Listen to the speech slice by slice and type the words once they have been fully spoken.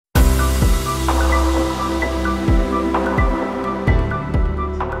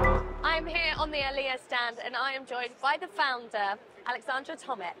Alea stand, and I am joined by the founder, Alexandre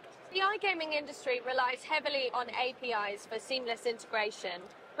Tomic. The iGaming industry relies heavily on APIs for seamless integration,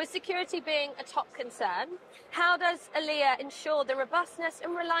 with security being a top concern. How does Alea ensure the robustness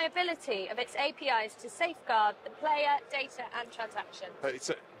and reliability of its APIs to safeguard the player, data, and transaction? It's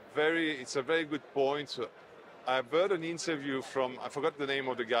a very good point. I've heard an interview from, I forgot the name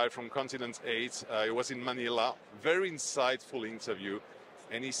of the guy from Continent 8. It was in Manila. Very insightful interview.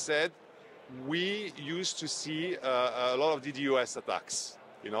 And he said, we used to see a lot of DDoS attacks,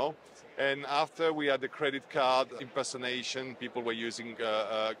 and after we had the credit card impersonation, people were using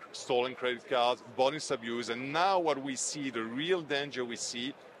stolen credit cards, bonus abuse, and now what we see, the real danger we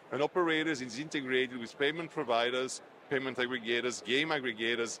see, an operator is integrated with payment providers, payment aggregators, game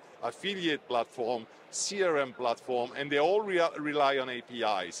aggregators, affiliate platform, CRM platform, and they all rely on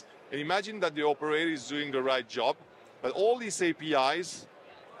APIs. And imagine that the operator is doing the right job, but all these APIs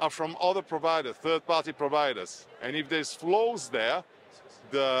are from other providers, third-party providers. And if there's flows there,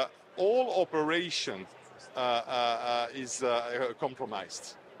 the whole operation is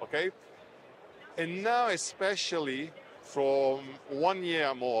compromised, okay? And now, especially from 1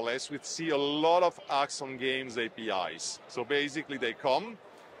 year more or less, we see a lot of acts on games APIs. So basically they come,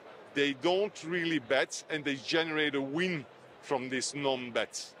 they don't really bet, and they generate a win from this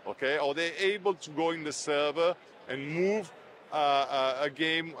non-bet, okay? Or they're able to go in the server and move a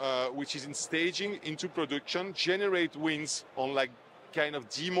game which is in staging into production, generate wins on like kind of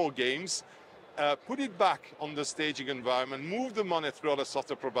demo games, put it back on the staging environment, move the money through other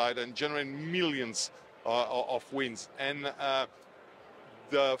software provider and generate millions of wins. And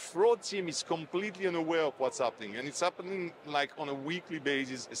the fraud team is completely unaware of what's happening, and it's happening like on a weekly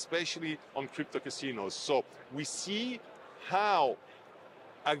basis, especially on crypto casinos. So we see how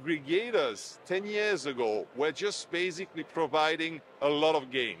aggregators 10 years ago were just basically providing a lot of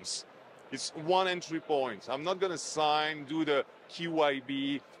games. It's one entry point. I'm not going to do the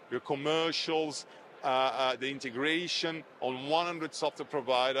QIB, the commercials, the integration on 100 software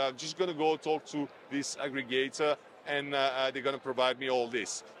provider. I'm just going to go talk to this aggregator and they're going to provide me all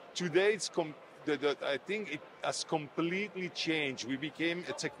this. Today, I think it has completely changed. We became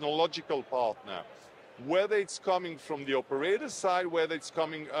a technological partner. Whether it's coming from the operator side, whether it's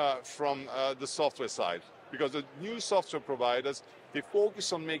coming from the software side. Because the new software providers, they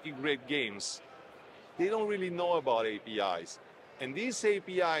focus on making great games. They don't really know about APIs. And these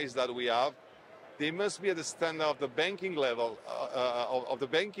APIs that we have, they must be at the standard of the banking level, of the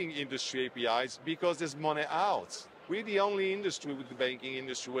banking industry APIs, because there's money out. We're the only industry with the banking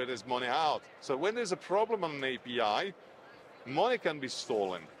industry where there's money out. So when there's a problem on an API, money can be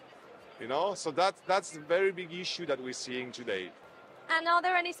stolen. So that's the very big issue that we're seeing today. And are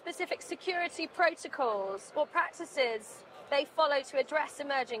there any specific security protocols or practices they follow to address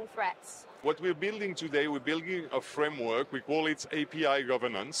emerging threats? What we're building today, we're building a framework, we call it API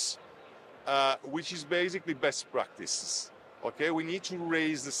governance, which is basically best practices. Okay, we need to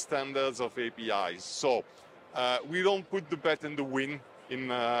raise the standards of APIs. So we don't put the bet and the win in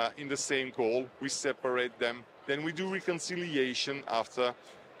the same call, we separate them. Then we do reconciliation after.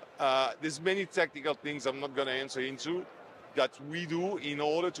 There's many technical things I'm not going to enter into that we do in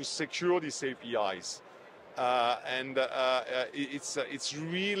order to secure these APIs. It's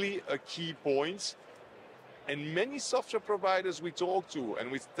really a key point. And many software providers we talk to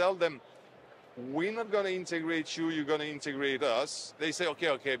and we tell them, we're not going to integrate you, you're going to integrate us. They say,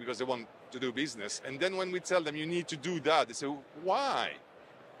 okay, because they want to do business. And then when we tell them you need to do that, they say, why?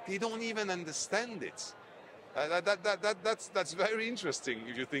 They don't even understand it. That's very interesting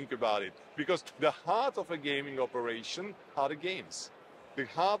if you think about it, because the heart of a gaming operation are the games. The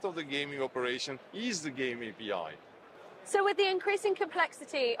heart of the gaming operation is the game API. So with the increasing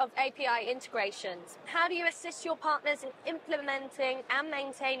complexity of API integrations, how do you assist your partners in implementing and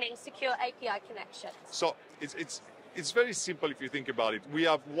maintaining secure API connections? So it's very simple if you think about it. We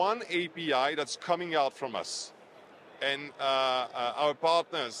have one API that's coming out from us. And our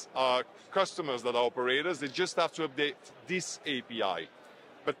partners, our customers that are operators, they just have to update this API.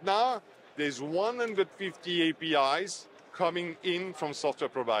 But now there's 150 APIs coming in from software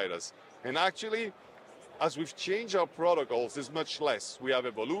providers. And actually, as we've changed our protocols, there's much less. We have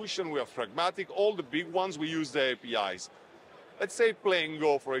Evolution, we have Pragmatic, all the big ones, we use their APIs. Let's say Play &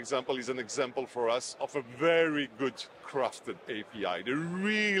 Go, for example, is an example for us of a very good crafted API. They're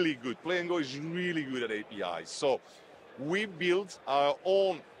really good. Play & Go is really good at APIs. So we built our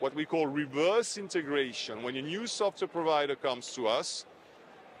own, what we call reverse integration. When a new software provider comes to us,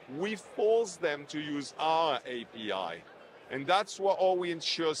 we force them to use our API. And that's how we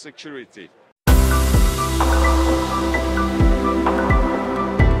ensure security.